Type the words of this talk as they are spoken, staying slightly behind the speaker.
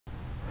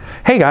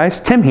Hey guys,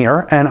 Tim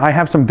here, and I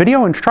have some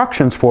video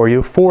instructions for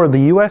you for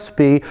the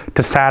USB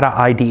to SATA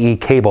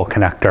IDE cable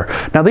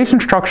connector. Now these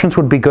instructions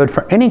would be good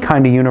for any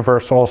kind of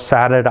universal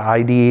SATA to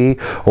IDE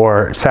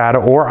or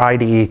SATA or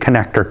IDE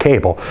connector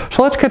cable.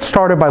 So let's get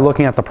started by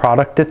looking at the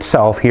product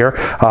itself here.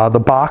 The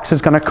box is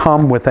going to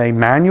come with a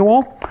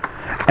manual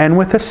and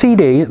with a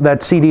CD.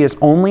 That CD is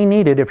only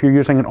needed if you're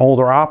using an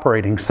older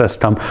operating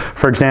system.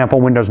 For example,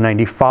 Windows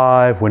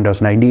 95,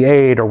 Windows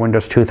 98, or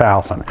Windows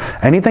 2000.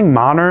 Anything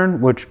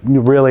modern, which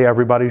really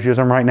everybody's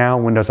using right now,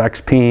 Windows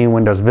XP,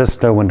 Windows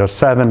Vista, Windows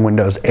 7,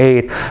 Windows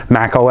 8,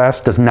 Mac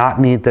OS, does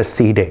not need this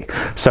CD.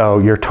 So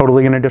you're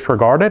totally going to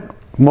disregard it.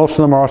 Most of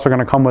them are also going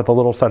to come with a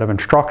little set of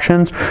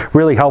instructions.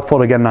 Really helpful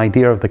to get an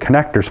idea of the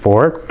connectors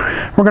for it.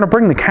 We're going to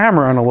bring the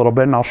camera in a little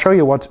bit and I'll show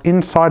you what's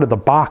inside of the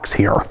box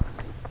here.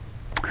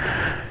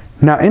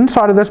 Now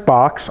inside of this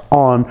box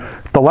on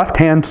the left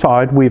hand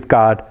side we've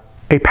got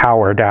a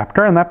power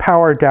adapter, and that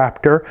power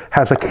adapter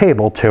has a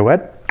cable to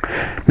it.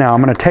 Now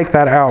I'm going to take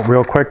that out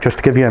real quick just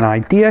to give you an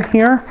idea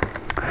here.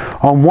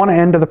 On one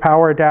end of the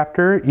power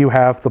adapter you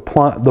have the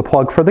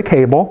plug for the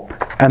cable,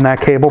 and that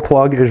cable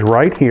plug is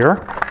right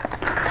here.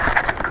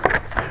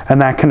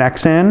 And that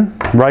connects in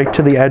right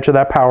to the edge of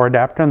that power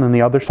adapter, and then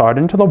the other side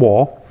into the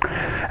wall.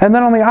 And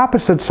then on the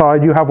opposite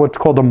side you have what's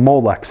called a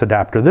Molex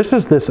adapter. This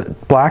is this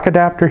black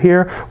adapter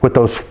here with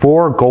those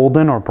 4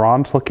 golden or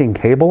bronze looking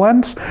cable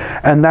ends,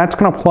 and that's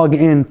going to plug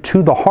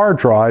into the hard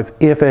drive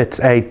if it's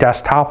a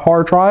desktop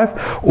hard drive,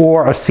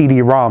 or a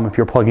CD-ROM if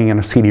you're plugging in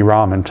a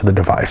CD-ROM into the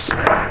device.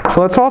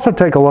 So let's also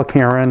take a look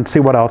here and see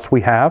what else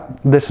we have.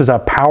 This is a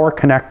power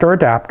connector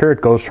adapter.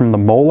 It goes from the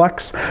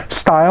Molex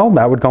style,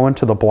 that would go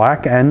into the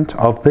black end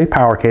of the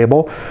power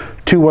cable,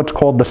 to what's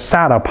called the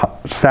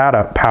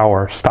SATA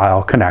power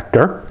style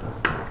connector.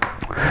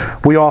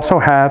 We also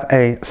have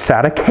a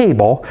SATA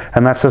cable,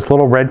 and that's this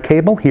little red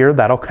cable here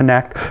that'll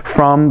connect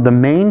from the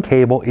main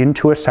cable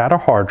into a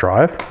SATA hard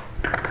drive.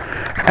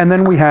 And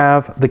then we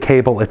have the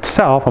cable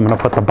itself. I'm going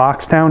to put the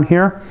box down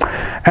here.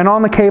 And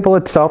on the cable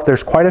itself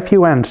there's quite a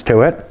few ends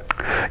to it.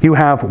 You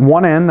have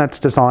one end that's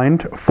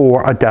designed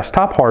for a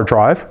desktop hard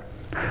drive.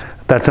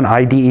 That's an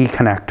IDE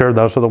connector.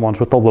 Those are the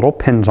ones with the little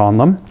pins on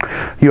them.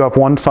 You have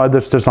one side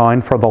that's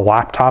designed for the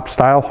laptop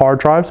style hard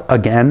drives.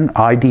 Again,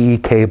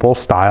 IDE cable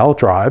style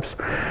drives.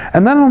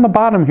 And then on the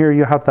bottom here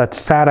you have that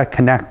SATA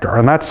connector.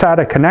 And that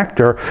SATA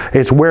connector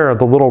is where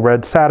the little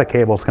red SATA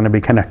cable is going to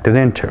be connected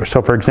into.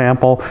 So for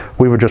example,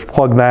 we would just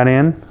plug that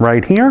in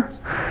right here,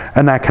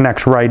 and that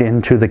connects right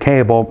into the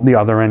cable. The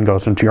other end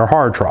goes into your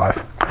hard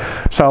drive.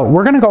 So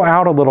we're going to go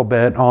out a little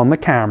bit on the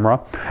camera,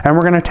 and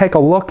we're going to take a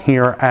look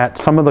here at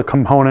some of the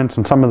components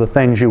and some of the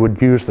things you would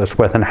use this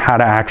with and how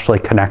to actually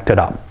connect it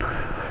up.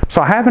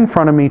 So I have in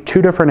front of me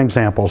 2 different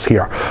examples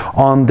here.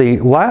 On the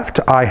left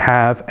I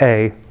have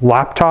a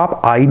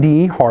laptop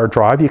IDE hard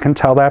drive. You can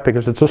tell that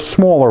because it's a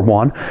smaller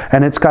one,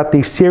 and it's got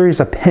these series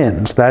of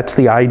pins. That's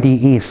the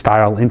IDE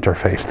style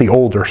interface, the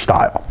older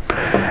style.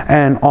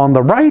 And on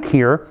the right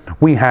here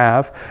we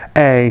have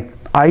a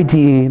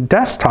IDE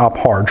desktop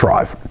hard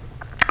drive.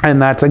 And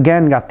that's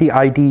again got the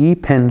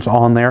IDE pins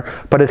on there,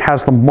 but it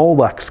has the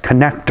Molex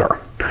connector.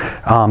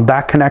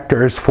 That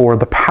connector is for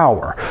the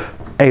power.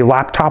 A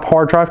laptop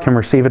hard drive can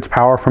receive its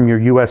power from your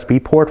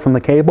USB port from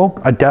the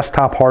cable. A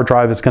desktop hard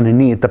drive is going to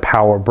need the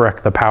power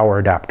brick, the power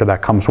adapter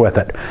that comes with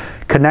it.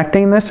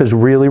 Connecting this is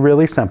really,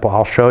 really simple.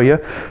 I'll show you.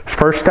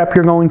 First step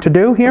you're going to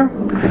do here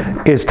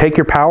is take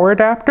your power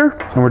adapter,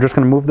 and we're just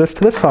going to move this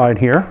to the side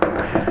here,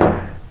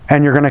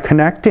 and you're going to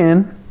connect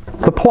in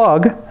the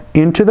plug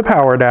into the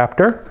power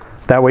adapter.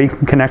 That way you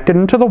can connect it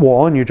into the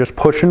wall, and you just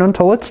push it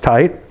until it's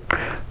tight.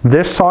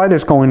 This side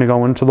is going to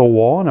go into the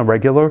wall in a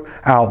regular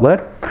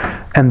outlet.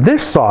 And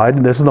this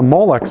side, this is the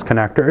Molex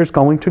connector, is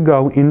going to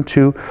go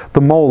into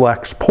the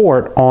Molex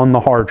port on the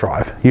hard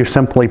drive. You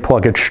simply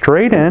plug it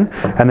straight in,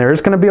 and there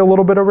is going to be a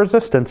little bit of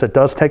resistance. It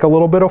does take a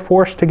little bit of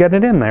force to get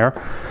it in there.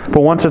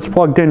 But once it's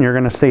plugged in, you're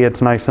going to see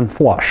it's nice and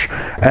flush.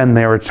 And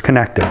there it's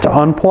connected. To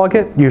unplug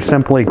it, you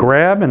simply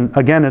grab, and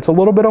again, it's a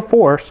little bit of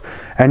force,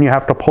 and you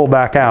have to pull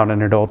back out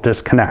and it'll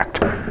disconnect.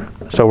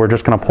 So we're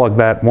just going to plug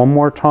that one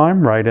more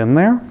time right in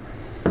there.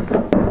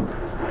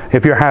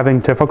 If you're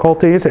having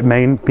difficulties, it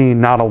may be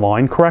not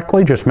aligned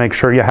correctly. Just make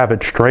sure you have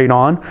it straight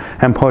on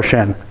and push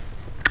in.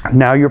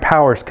 Now your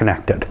power is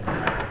connected.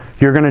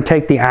 You're going to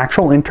take the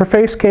actual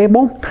interface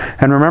cable,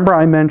 and remember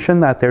I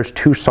mentioned that there's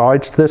 2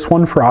 sides to this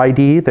one for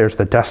IDE. There's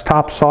the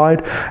desktop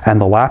side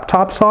and the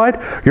laptop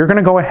side. You're going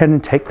to go ahead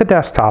and take the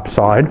desktop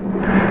side,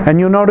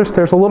 and you'll notice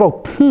there's a little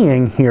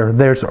keying here.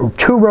 There's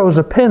 2 rows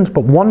of pins,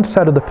 but one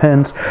set of the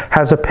pins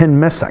has a pin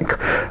missing.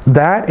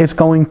 That is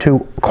going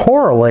to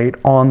correlate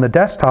on the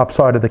desktop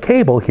side of the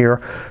cable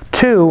here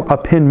to a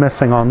pin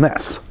missing on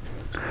this.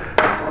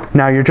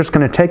 Now you're just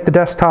going to take the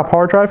desktop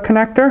hard drive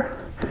connector,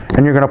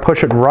 and you're going to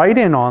push it right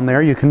in on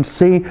there. You can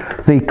see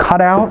the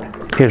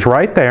cutout is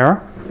right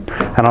there,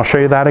 and I'll show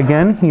you that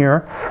again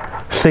here.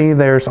 see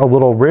there's a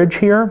little ridge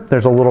here,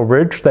 there's a little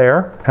ridge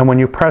there, and when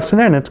you press it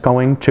in, it's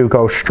going to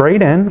go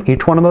straight in.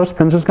 Each one of those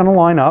pins is going to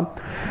line up,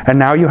 and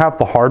now you have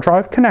the hard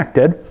drive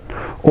connected.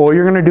 All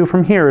you're going to do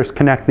from here is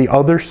connect the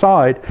other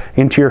side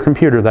into your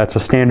computer. That's a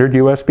standard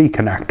USB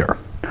connector.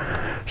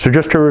 So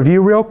just to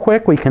review real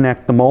quick, we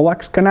connect the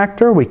Molex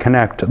connector, we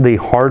connect the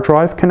hard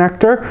drive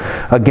connector.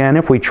 Again,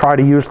 if we try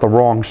to use the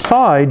wrong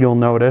side, you'll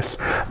notice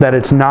that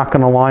it's not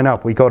going to line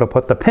up. We go to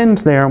put the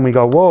pins there and we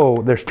go,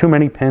 whoa, there's too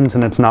many pins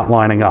and it's not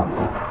lining up.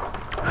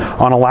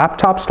 On a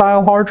laptop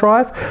style hard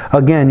drive,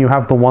 again, you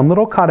have the one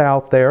little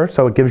cutout there,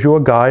 so it gives you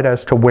a guide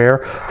as to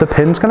where the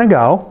pin's going to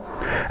go.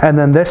 And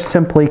then this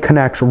simply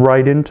connects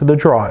right into the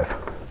drive.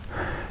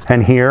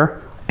 And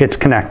here, it's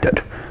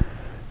connected.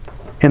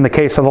 In the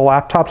case of the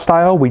laptop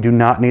style, we do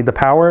not need the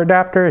power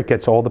adapter. It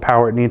gets all the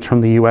power it needs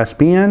from the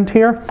USB end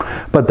here,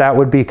 but that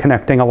would be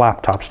connecting a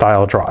laptop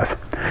style drive.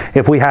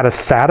 If we had a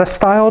SATA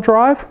style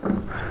drive,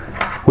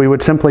 we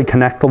would simply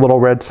connect the little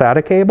red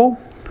SATA cable,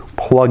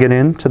 plug it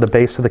into the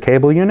base of the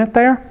cable unit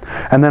there,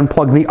 and then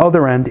plug the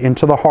other end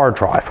into the hard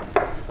drive.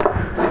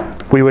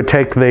 We would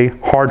take the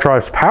hard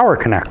drive's power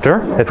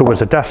connector, if it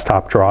was a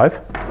desktop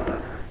drive,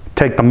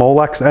 take the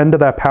Molex end of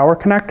that power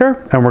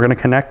connector, and we're going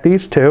to connect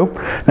these two.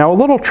 Now a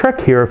little trick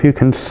here, if you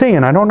can see,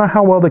 and I don't know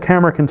how well the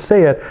camera can see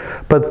it,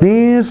 but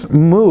these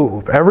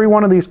move. Every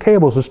one of these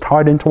cables is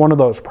tied into one of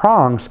those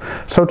prongs,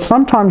 so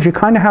sometimes you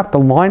kind of have to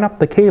line up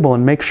the cable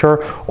and make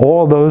sure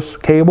all those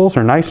cables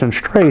are nice and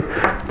straight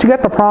to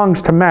get the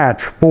prongs to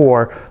match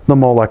for the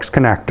Molex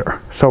connector.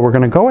 So we're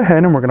going to go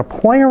ahead and we're going to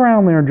play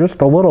around there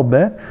just a little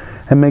bit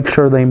and make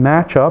sure they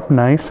match up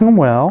nice and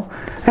well.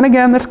 And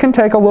again, this can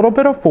take a little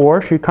bit of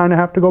force. You kind of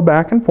have to go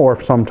back and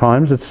forth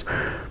sometimes. It's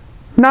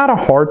not a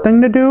hard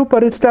thing to do,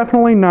 but it's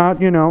definitely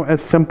not, you know,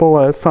 as simple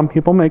as some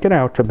people make it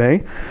out to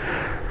be.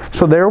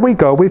 So there we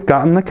go. We've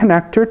gotten the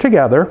connector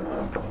together,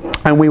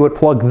 and we would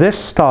plug this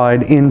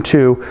side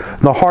into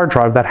the hard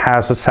drive that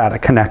has a SATA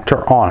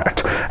connector on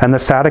it. And the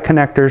SATA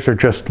connectors are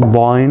just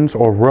lines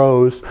or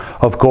rows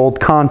of gold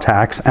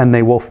contacts, and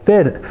they will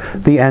fit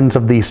the ends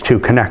of these two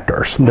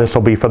connectors. This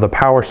will be for the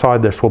power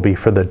side, this will be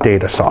for the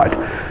data side.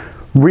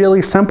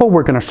 Really simple.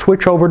 We're going to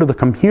switch over to the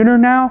computer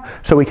now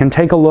so we can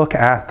take a look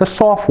at the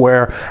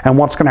software and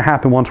what's going to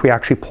happen once we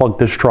actually plug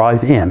this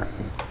drive in.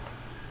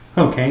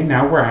 Okay,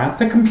 now we're at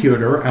the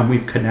computer and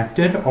we've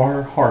connected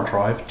our hard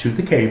drive to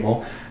the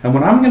cable. And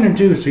what I'm going to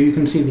do, so you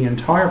can see the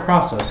entire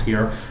process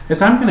here,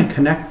 is I'm going to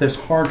connect this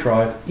hard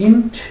drive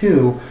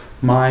into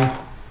my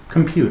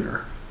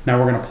computer. Now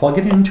we're going to plug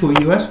it into a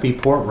USB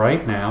port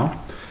right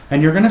now,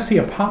 and you're going to see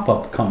a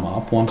pop-up come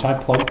up once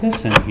I plug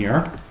this in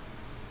here.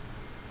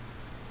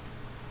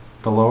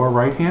 The lower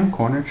right-hand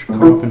corner, it should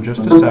come up in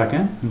just a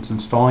second. It's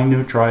installing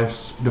new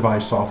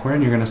device software,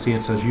 and you're going to see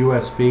it says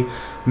USB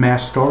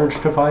mass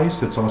storage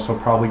device. It's also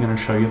probably going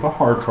to show you the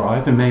hard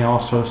drive. It may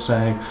also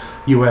say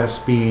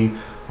USB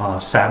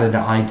SATA to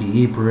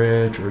IDE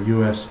bridge or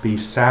USB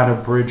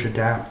SATA bridge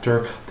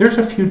adapter. There's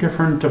a few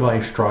different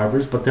device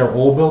drivers, but they're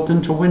all built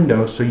into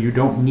Windows, so you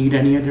don't need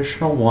any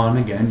additional one.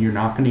 Again, you're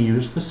not going to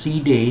use the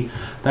CD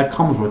that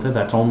comes with it.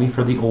 That's only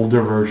for the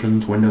older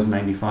versions, Windows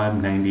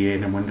 95,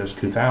 98, and Windows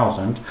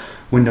 2000.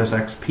 Windows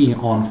XP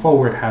on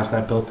forward has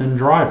that built-in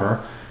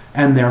driver,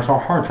 and there's our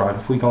hard drive.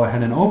 If we go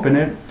ahead and open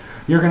it,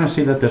 you're going to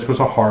see that this was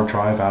a hard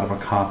drive out of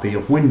a copy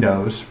of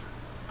Windows,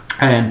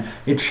 and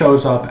it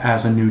shows up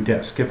as a new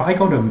disk. If I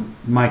go to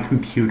my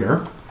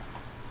computer,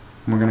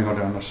 we're going to go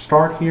down to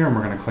Start here, and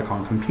we're going to click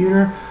on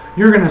Computer,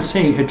 you're going to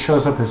see it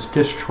shows up as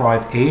disk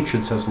drive H.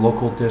 It says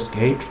local disk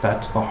H.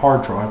 That's the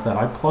hard drive that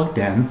I plugged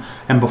in,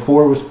 and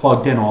before it was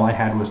plugged in, all I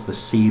had was the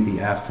C, the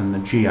F, and the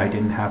G. I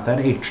didn't have that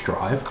H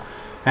drive.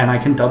 And I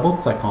can double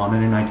click on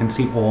it and I can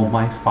see all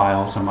my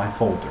files and my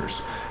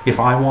folders.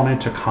 If I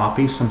wanted to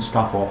copy some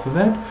stuff off of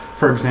it,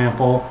 for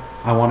example,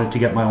 I wanted to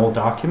get my old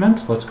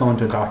documents, let's go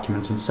into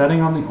Documents and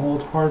Setting on the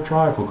old hard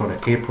drive. We'll go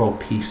to April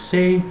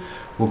PC,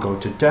 we'll go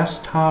to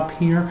Desktop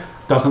here.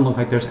 Doesn't look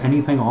like there's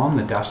anything on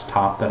the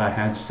desktop that I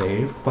had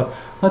saved, but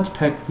let's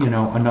pick, you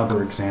know,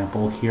 another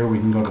example here. We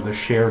can go to the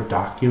Shared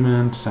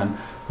Documents, and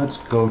let's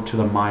go to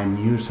the My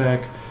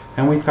Music,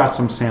 and we've got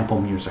some sample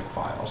music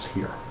files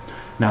here.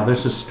 Now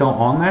this is still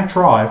on that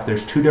drive.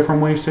 There's two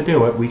different ways to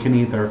do it. We can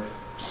either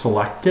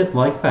select it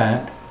like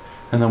that,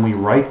 and then we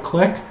right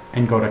click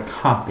and go to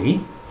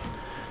copy.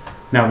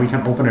 Now we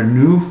can open a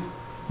new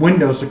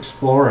Windows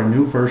Explorer, a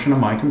new version of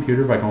My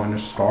Computer, by going to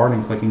Start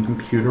and clicking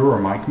Computer or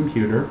My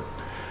Computer.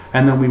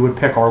 And then we would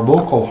pick our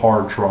local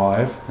hard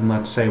drive, and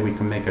let's say we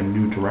can make a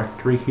new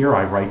directory here.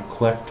 I right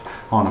clicked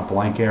on a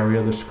blank area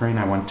of the screen.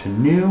 I went to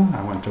New,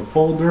 I went to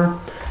Folder,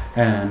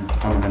 and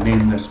I'm going to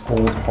name this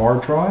Old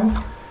Hard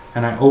Drive.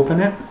 And I open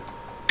it,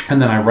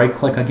 and then I right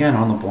click again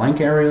on the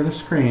blank area of the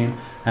screen,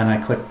 and I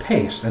click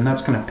paste, and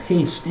that's going to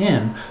paste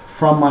in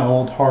from my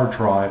old hard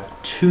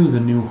drive to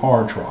the new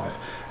hard drive,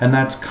 and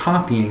that's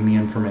copying the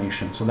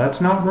information. So that's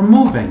not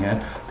removing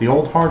it. The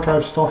old hard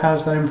drive still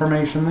has that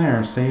information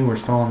there. See, we're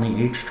still on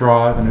the H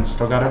drive and it's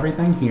still got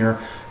everything here.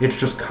 It's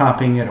just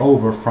copying it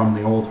over from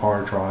the old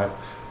hard drive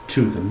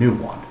to the new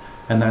one.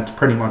 And that's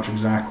pretty much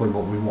exactly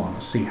what we want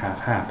to see have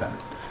happen.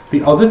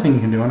 The other thing you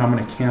can do, and I'm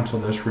going to cancel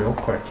this real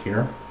quick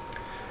here,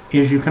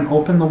 is you can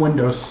open the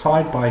windows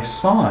side by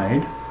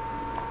side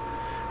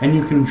and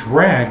you can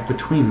drag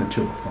between the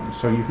two of them.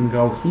 So you can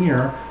go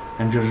here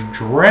and just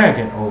drag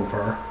it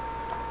over,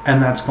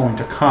 and that's going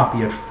to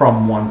copy it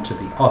from one to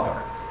the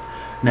other.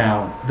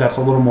 Now, that's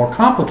a little more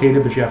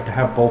complicated, but you have to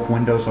have both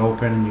windows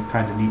open, and you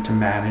kind of need to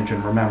manage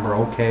and remember,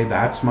 okay,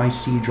 that's my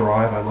C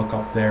drive, I look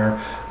up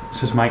there,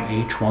 this is my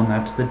H1,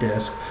 that's the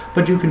disk,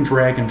 but you can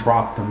drag and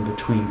drop them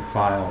between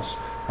files,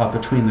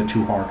 between the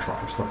two hard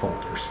drives, the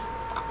folders.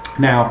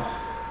 Now,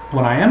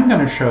 what I am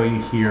going to show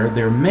you here,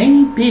 you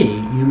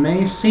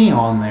may see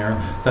on there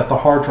that the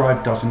hard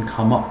drive doesn't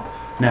come up.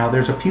 Now,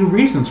 there's a few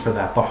reasons for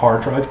that. The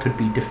hard drive could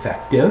be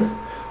defective,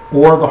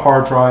 or the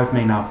hard drive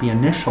may not be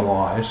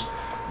initialized.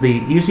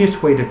 The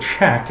easiest way to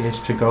check is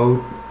to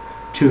go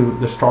to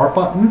the Start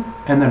button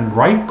and then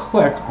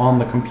right-click on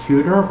the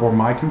computer or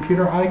My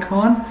Computer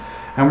icon,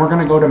 and we're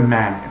going to go to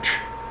Manage.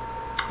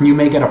 You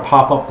may get a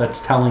pop-up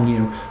that's telling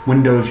you,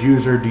 Windows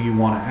user, do you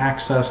want to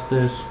access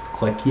this?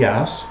 Click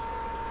Yes.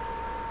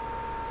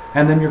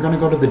 And then you're going to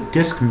go to the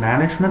Disk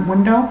Management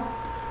window.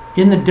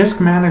 In the Disk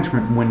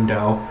Management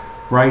window,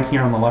 right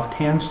here on the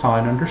left-hand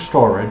side under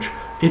Storage,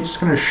 it's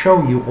going to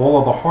show you all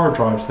of the hard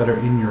drives that are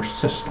in your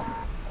system.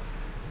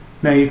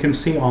 Now you can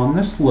see on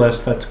this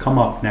list that's come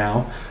up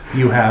now,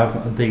 you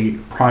have the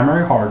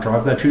primary hard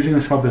drive that's usually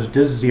going to show up as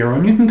disk 0,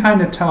 and you can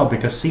kind of tell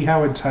because see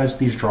how it has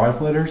these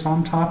drive letters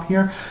on top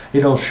here?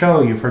 It'll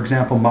show you, for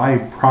example, my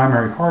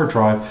primary hard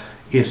drive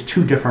is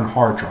two different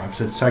hard drives.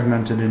 It's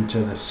segmented into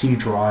the C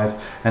drive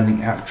and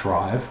the F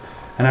drive.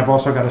 And I've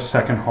also got a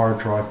second hard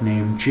drive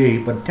named G,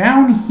 but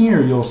down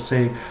here you'll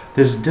see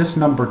this disk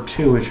number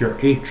 2 is your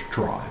H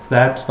drive.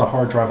 That's the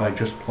hard drive I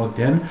just plugged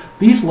in.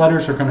 These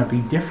letters are going to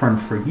be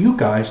different for you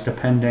guys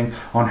depending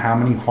on how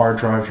many hard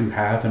drives you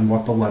have and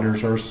what the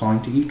letters are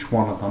assigned to each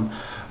one of them.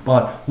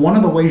 But one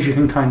of the ways you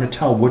can kind of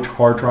tell which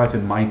hard drive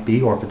it might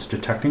be, or if it's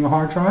detecting a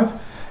hard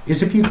drive,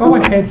 is if you go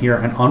ahead here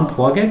and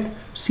unplug it.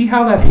 See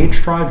how that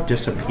H drive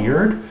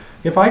disappeared?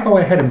 If I go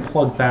ahead and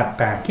plug that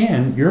back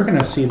in, you're going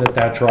to see that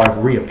that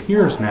drive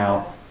reappears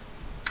now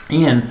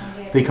in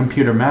the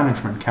Computer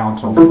Management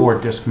Console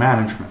for disk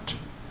management.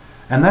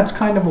 And that's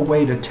kind of a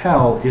way to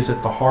tell, is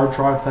it the hard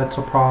drive that's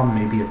a problem?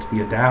 Maybe it's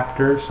the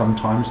adapter.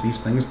 Sometimes these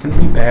things can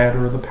be bad,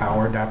 or the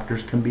power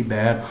adapters can be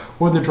bad,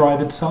 or the drive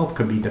itself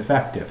could be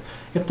defective.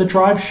 If the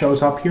drive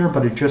shows up here,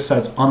 but it just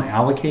says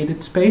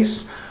unallocated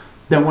space,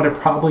 then what it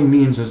probably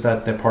means is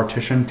that the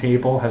partition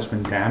table has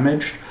been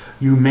damaged.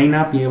 You may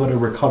not be able to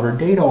recover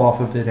data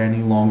off of it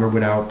any longer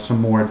without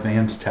some more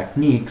advanced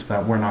techniques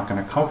that we're not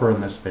going to cover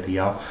in this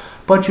video,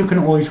 but you can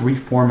always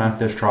reformat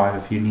this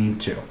drive if you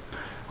need to.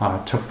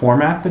 To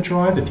format the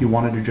drive, if you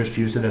wanted to just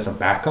use it as a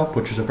backup,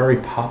 which is a very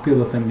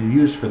popular thing to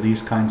use for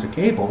these kinds of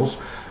cables,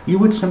 you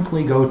would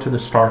simply go to the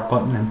Start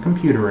button and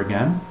Computer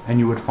again, and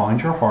you would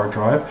find your hard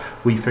drive.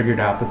 We figured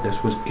out that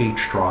this was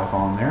H drive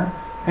on there,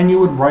 and you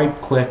would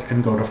right-click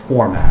and go to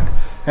Format.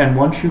 And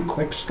once you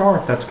click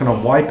Start, that's going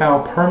to wipe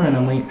out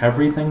permanently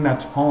everything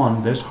that's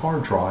on this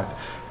hard drive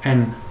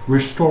and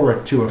restore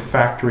it to a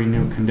factory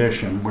new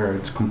condition where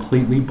it's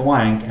completely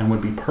blank and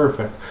would be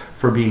perfect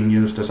for being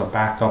used as a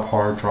backup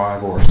hard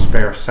drive or a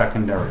spare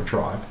secondary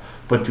drive.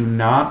 But do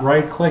not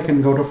right-click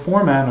and go to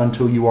Format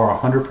until you are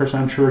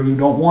 100% sure you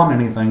don't want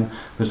anything,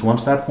 because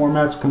once that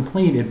format's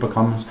complete, it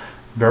becomes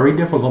very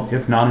difficult,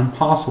 if not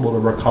impossible, to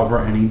recover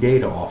any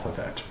data off of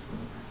it.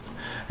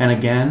 And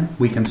again,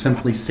 we can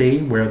simply see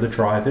where the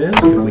drive is.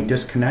 If we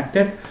disconnect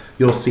it,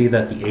 you'll see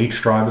that the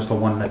H drive is the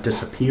one that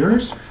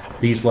disappears.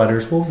 These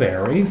letters will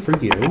vary for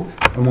you.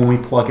 And when we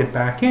plug it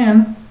back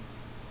in,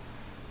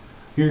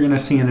 you're going to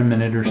see in a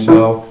minute or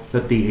so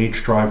that the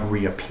H drive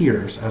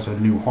reappears as a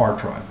new hard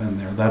drive in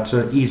there. That's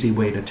an easy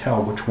way to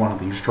tell which one of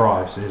these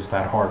drives is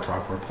that hard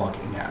drive we're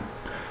plugging in.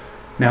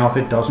 Now, if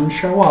it doesn't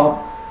show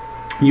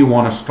up, you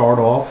want to start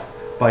off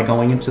by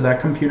going into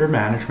that Computer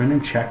Management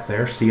and check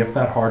there, see if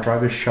that hard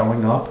drive is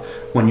showing up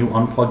when you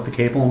unplug the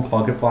cable and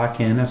plug it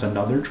back in as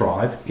another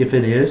drive. If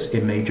it is,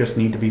 it may just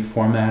need to be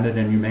formatted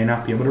and you may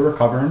not be able to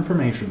recover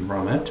information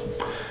from it.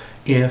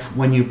 If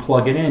when you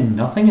plug it in,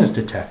 nothing is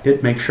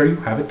detected, make sure you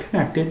have it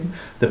connected.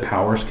 The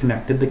power's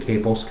connected, the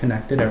cable's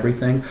connected,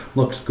 everything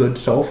looks good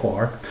so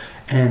far.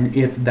 And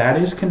if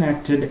that is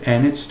connected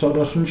and it still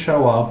doesn't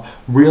show up,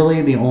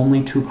 really the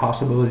only two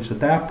possibilities at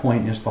that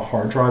point is the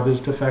hard drive is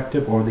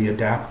defective or the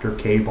adapter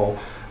cable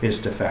is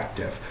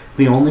defective.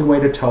 The only way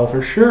to tell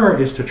for sure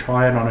is to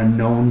try it on a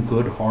known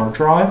good hard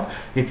drive.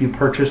 If you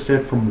purchased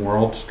it from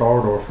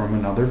WorldStart or from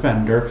another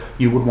vendor,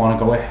 you would want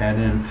to go ahead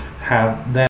and have that